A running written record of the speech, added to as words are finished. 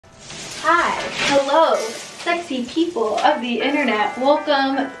Hi, hello, sexy people of the internet.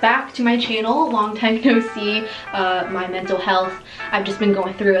 Welcome back to my channel. Long time no see. My mental health, I've just been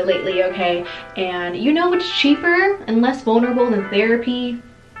going through it lately, okay? And you know what's cheaper and less vulnerable than therapy?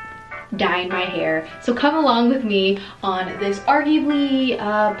 Dyeing my hair. So come along with me on this arguably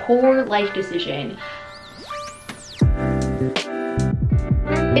poor life decision.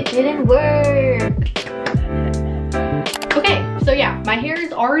 It didn't work. Okay, so yeah, my hair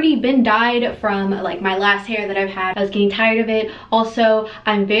has already been dyed from like my last hair that I've had. I was getting tired of it. Also,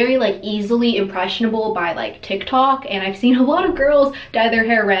 I'm very like easily impressionable by like TikTok, and I've seen a lot of girls dye their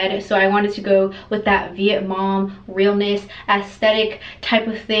hair red, so I wanted to go with that Vietnam realness aesthetic type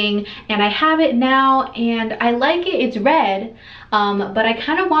of thing, and I have it now and I like it. It's red. But I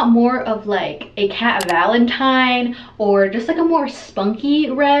kind of want more of like a Cat Valentine or just like a more spunky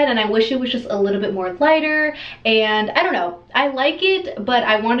red, and I wish it was just a little bit more lighter. And I don't know, I like it, but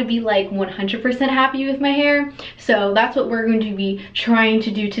I want to be like 100% happy with my hair. So that's what we're going to be trying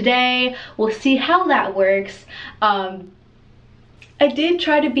to do today. We'll see how that works. I did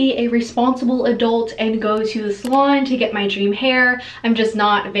try to be a responsible adult and go to the salon to get my dream hair. I'm just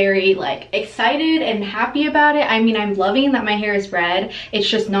not very like excited and happy about it. I mean, I'm loving that my hair is red. It's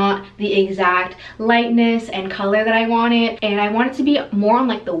just not the exact lightness and color that I want it. And I want it to be more on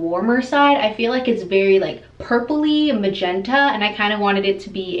like the warmer side. I feel like it's very like purpley magenta, and I kind of wanted it to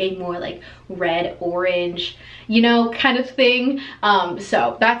be a more like red orange, you know, kind of thing.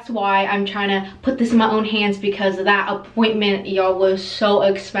 So that's why I'm trying to put this in my own hands, because that appointment, y'all, was so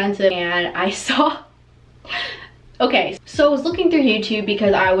expensive. And I saw okay, so I was looking through YouTube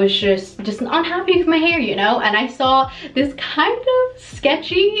because I was just unhappy with my hair, you know, and I saw this kind of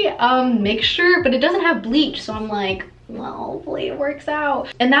sketchy mixture, but it doesn't have bleach, so I'm like, well, hopefully it works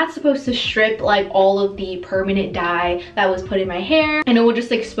out. And that's supposed to strip like all of the permanent dye that was put in my hair, and it will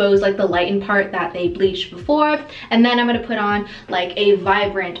just expose like the lightened part that they bleached before. And then I'm gonna put on like a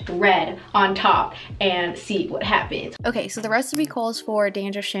vibrant red on top and see what happens. Okay, so the recipe calls for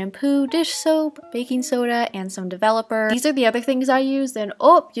dandruff shampoo, dish soap, baking soda, and some developer. These are the other things I used, and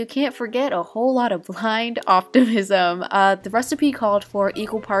oh, you can't forget a whole lot of blind optimism. The recipe called for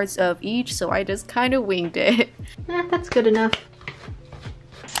equal parts of each, so I just kind of winged it. That's good enough.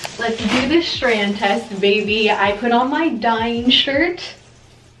 Let's do this strand test, baby. I put on my dyeing shirt.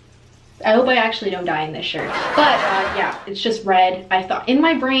 I hope I actually don't dye in this shirt, but yeah, it's just red. I thought in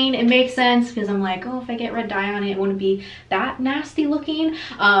my brain it makes sense because I'm like, oh, if I get red dye on it, it wouldn't be that nasty looking.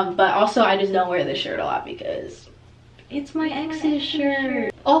 But also I just don't wear this shirt a lot because it's my ex's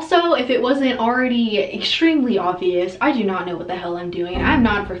shirt. Also, if it wasn't already extremely obvious, I do not know what the hell I'm doing. I'm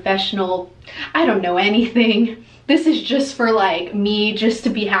not a professional. I don't know anything. This is just for like me, just to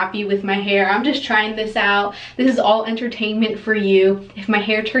be happy with my hair. I'm just trying this out. This is all entertainment for you. If my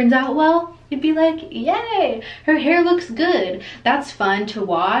hair turns out well, you'd be like, yay, her hair looks good. That's fun to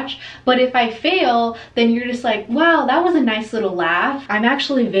watch. But if I fail, then you're just like, wow, that was a nice little laugh. I'm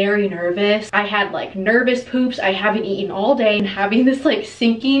actually very nervous. I had like nervous poops. I haven't eaten all day, and having this like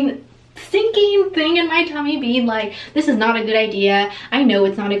sinking thing in my tummy, being like, this is not a good idea. I know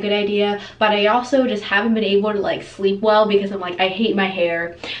it's not a good idea, but I also just haven't been able to like sleep well because I'm like, I hate my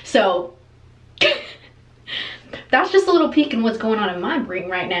hair. So that's just a little peek in what's going on in my brain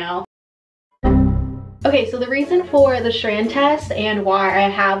right now. Okay, so the reason for the strand test and why I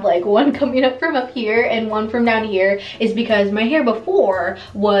have like one coming up from up here and one from down here is because my hair before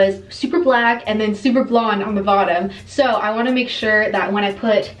was super black and then super blonde on the bottom. So I want to make sure that when I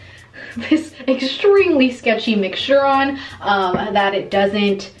put this extremely sketchy mixture on, that it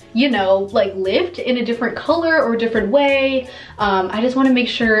doesn't, you know, like lift in a different color or different way. I just want to make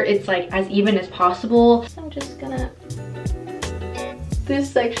sure it's like as even as possible. So I'm just gonna, this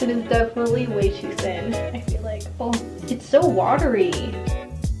section is definitely way too thin. I feel like, oh, it's so watery.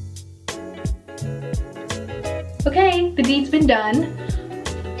 Okay, the deed's been done.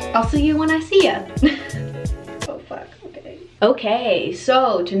 I'll see you when I see ya. Oh fuck, okay. Okay,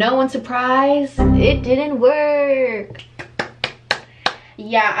 so to no one's surprise, it didn't work.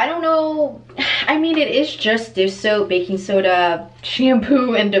 Yeah, I don't know. I mean, it is just dish soap, baking soda,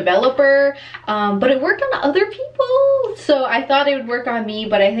 shampoo, and developer, but it worked on other people. So I thought it would work on me,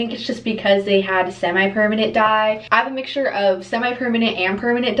 but I think it's just because they had semi-permanent dye. I have a mixture of semi-permanent and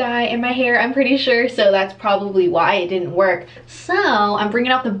permanent dye in my hair, I'm pretty sure, so that's probably why it didn't work. So I'm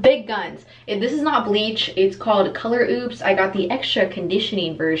bringing out the big guns. This is not bleach, it's called Color Oops. I got the extra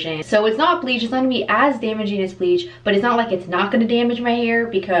conditioning version. So it's not bleach, it's not gonna be as damaging as bleach, but it's not like it's not gonna damage my hair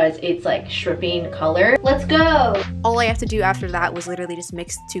because it's like stripping green color. Let's go. All I have to do after that was literally just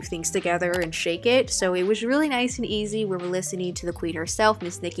mix two things together and shake it. So it was really nice and easy. We were listening to the queen herself,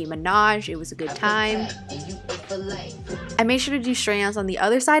 Miss Nicki Minaj. It was a good time. I made sure to do strands on the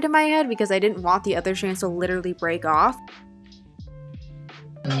other side of my head because I didn't want the other strands to literally break off.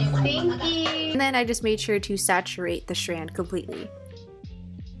 Thank you. And then I just made sure to saturate the strand completely.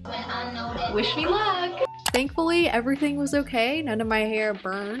 Wish me luck. Thankfully, everything was okay. None of my hair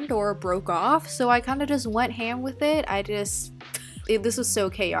burned or broke off, so I kind of just went ham with it. This was so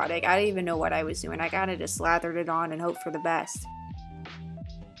chaotic. I didn't even know what I was doing. I kind of just slathered it on and hoped for the best.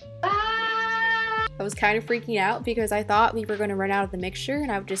 I was kind of freaking out because I thought we were going to run out of the mixture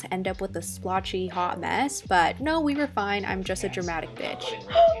and I would just end up with a splotchy hot mess, but no, we were fine. I'm just a dramatic bitch.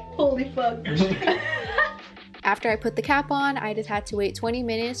 Holy fuck. After I put the cap on, I just had to wait 20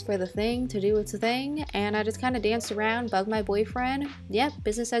 minutes for the thing to do its thing, and I just kind of danced around, bugged my boyfriend. Yep,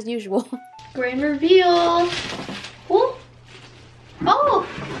 business as usual. Grand reveal. Ooh. Oh.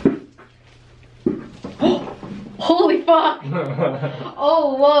 Holy fuck.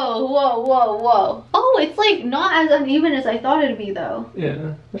 Oh, whoa, whoa, whoa, whoa. Oh, it's like not as uneven as I thought it'd be though.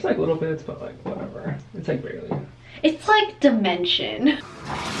 Yeah, there's like little bits, but like whatever. It's like barely. It's like dimension.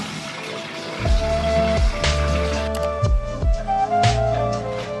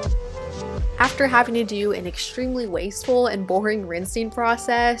 After having to do an extremely wasteful and boring rinsing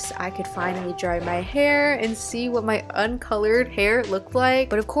process, I could finally dry my hair and see what my uncolored hair looked like.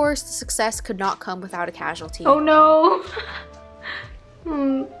 But of course, the success could not come without a casualty. Oh no.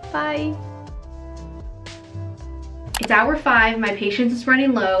 Bye. It's hour 5, my patience is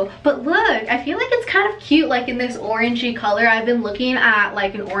running low, but look, I feel like it's kind of cute, like in this orangey color. I've been looking at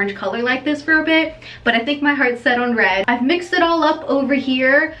like an orange color like this for a bit, but I think my heart's set on red. I've mixed it all up over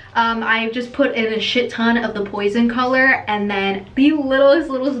here. I've just put in a shit ton of the poison color and then the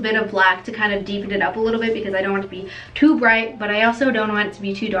littlest bit of black to kind of deepen it up a little bit because I don't want it to be too bright, but I also don't want it to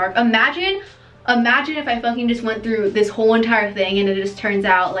be too dark. Imagine if I fucking just went through this whole entire thing and it just turns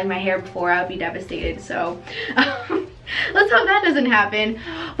out like my hair before. I would be devastated. So let's hope that doesn't happen.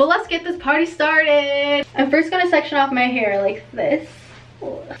 But let's get this party started. I'm first gonna section off my hair like this.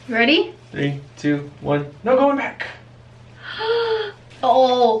 Ready? 3, 2, 1. No going back.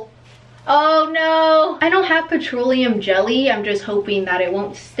 Oh no. I don't have petroleum jelly. I'm just hoping that it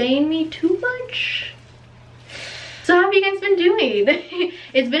won't stain me too much. So how have you guys been doing?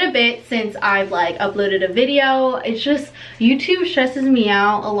 It's been a bit since I've like uploaded a video. It's just YouTube stresses me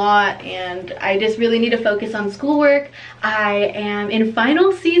out a lot and I just really need to focus on schoolwork. I am in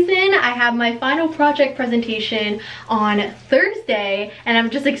final season. I have my final project presentation on Thursday and I'm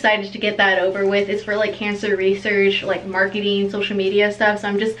just excited to get that over with. It's for like cancer research, like marketing, social media stuff. So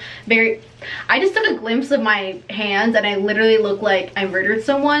I'm just I just took a glimpse of my hands and I literally look like I murdered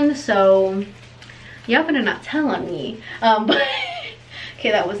someone. So y'all better not tell on me. But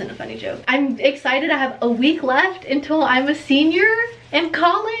okay, that wasn't a funny joke. I'm excited. I have a week left until I'm a senior in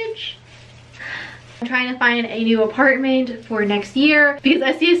college. I'm trying to find a new apartment for next year because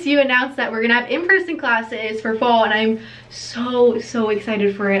SCSU announced that we're gonna have in-person classes for fall and I'm so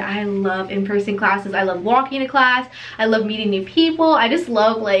excited for it. I love in-person classes. I love walking to class. I love meeting new people. I just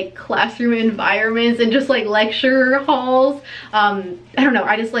love like classroom environments and just like lecture halls. I don't know,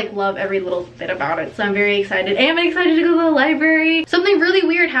 I just like love every little bit about it. So I'm very excited and I'm excited to go to the library. Something really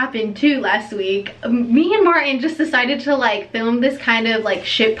weird happened too last week. Me and Martin just decided to like film this kind of like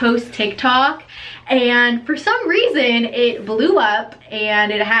shitpost TikTok. And for some reason it blew up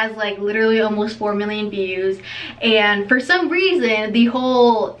and it has like literally almost 4 million views. And for some reason the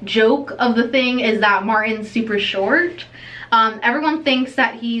whole joke of the thing is that Martin's super short. Everyone thinks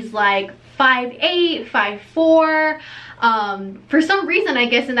that he's like 5'8", 5'4". For some reason, I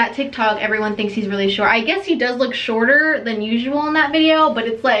guess in that TikTok everyone thinks he's really short. I guess he does look shorter than usual in that video, but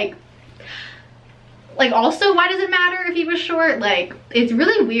it's like also why does it matter if he was short? Like it's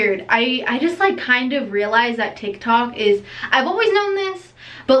really weird. I just like kind of realized that TikTok is, I've always known this,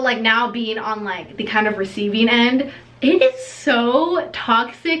 but like now being on like the kind of receiving end, it is so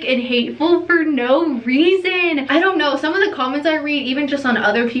toxic and hateful for no reason. I don't know, some of the comments I read even just on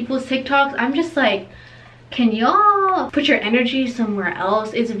other people's TikToks, I'm just like, can y'all put your energy somewhere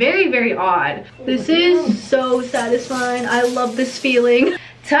else? It's very odd. This is so satisfying. I love this feeling.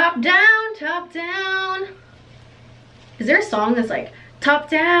 Top down, top down. Is there a song that's like top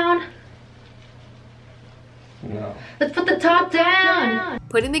down? No. Let's put the top down.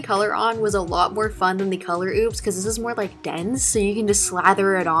 Putting the color on was a lot more fun than the color oops because this is more like dense, so you can just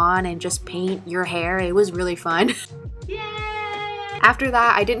slather it on and just paint your hair. It was really fun. Yay! After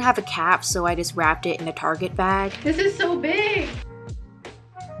that, I didn't have a cap, so I just wrapped it in a Target bag. This is so big.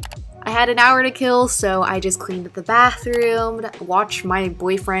 I I had an hour to kill, so I just cleaned up the bathroom, watched my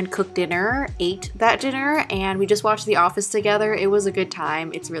boyfriend cook dinner, ate that dinner, and we just watched The Office together. It was a good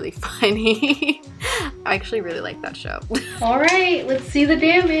time. It's really funny. I actually really like that show. All right, let's see the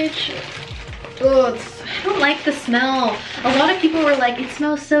damage. Oh, I don't like the smell. A lot of people were like, it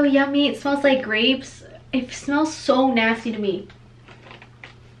smells so yummy. It smells like grapes. It smells so nasty to me.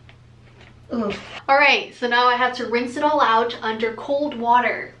 Ugh. All right, so now I have to rinse it all out under cold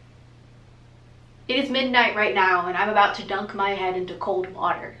water. It is midnight right now, and I'm about to dunk my head into cold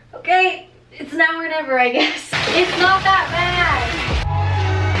water. Okay, it's now or never, I guess. It's not that bad.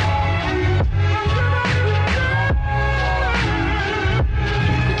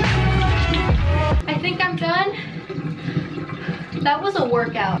 I think I'm done. That was a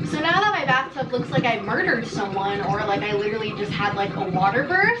workout. So now that my bathtub looks like I murdered someone, or like I literally just had like a water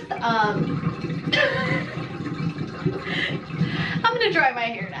birth, I'm gonna dry my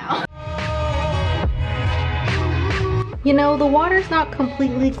hair now. You know, the water's not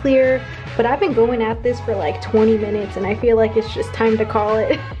completely clear, but I've been going at this for like 20 minutes and I feel like it's just time to call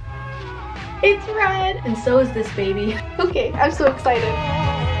it. It's red, and so is this baby. Okay, I'm so excited.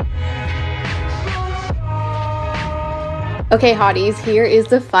 Okay, hotties, here is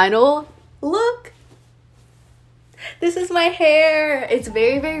the final look. This is my hair. It's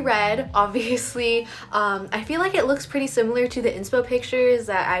very, very red, obviously. I feel like it looks pretty similar to the inspo pictures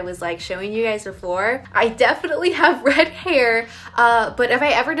that I was like showing you guys before. I definitely have red hair, but if I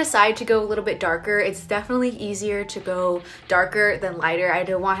ever decide to go a little bit darker, it's definitely easier to go darker than lighter. I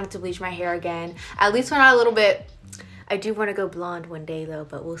don't want to have to bleach my hair again, at least when I'm a little bit. I do want to go blonde one day though,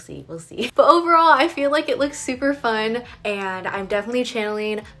 but we'll see, we'll see. But overall, I feel like it looks super fun, and I'm definitely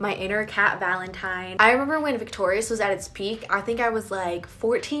channeling my inner Cat Valentine. I remember when Victorious was at its peak, I think I was like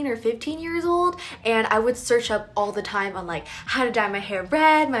 14 or 15 years old, and I would search up all the time on like how to dye my hair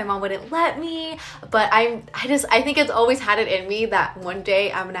red. My mom wouldn't let me, but I think it's always had it in me that one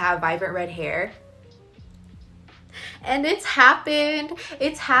day I'm gonna have vibrant red hair. And it's happened.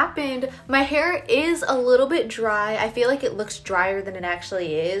 It's happened. My hair is a little bit dry. I feel like it looks drier than it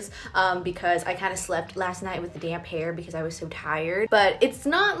actually is, because I kind of slept last night with the damp hair because I was so tired. But it's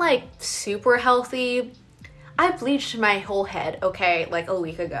not like super healthy. I bleached my whole head, okay, like a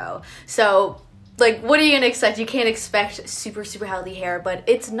week ago. So like, what are you gonna expect? You can't expect super, super healthy hair, but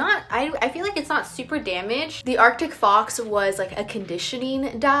it's not, I feel like it's not super damaged. The Arctic Fox was like a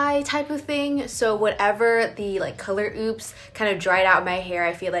conditioning dye type of thing, so whatever the like color oops kind of dried out my hair,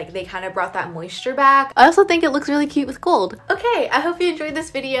 I feel like they kind of brought that moisture back. I also think it looks really cute with gold. Okay, I hope you enjoyed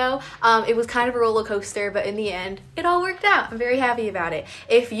this video. It was kind of a roller coaster, but in the end, it all worked out. I'm very happy about it.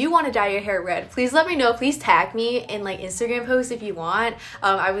 If you want to dye your hair red, please let me know. Please tag me in like Instagram posts if you want.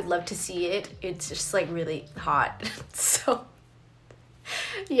 I would love to see it. It's just like really hot. So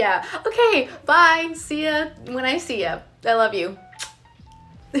yeah, okay, bye, see ya when I see ya. I love you.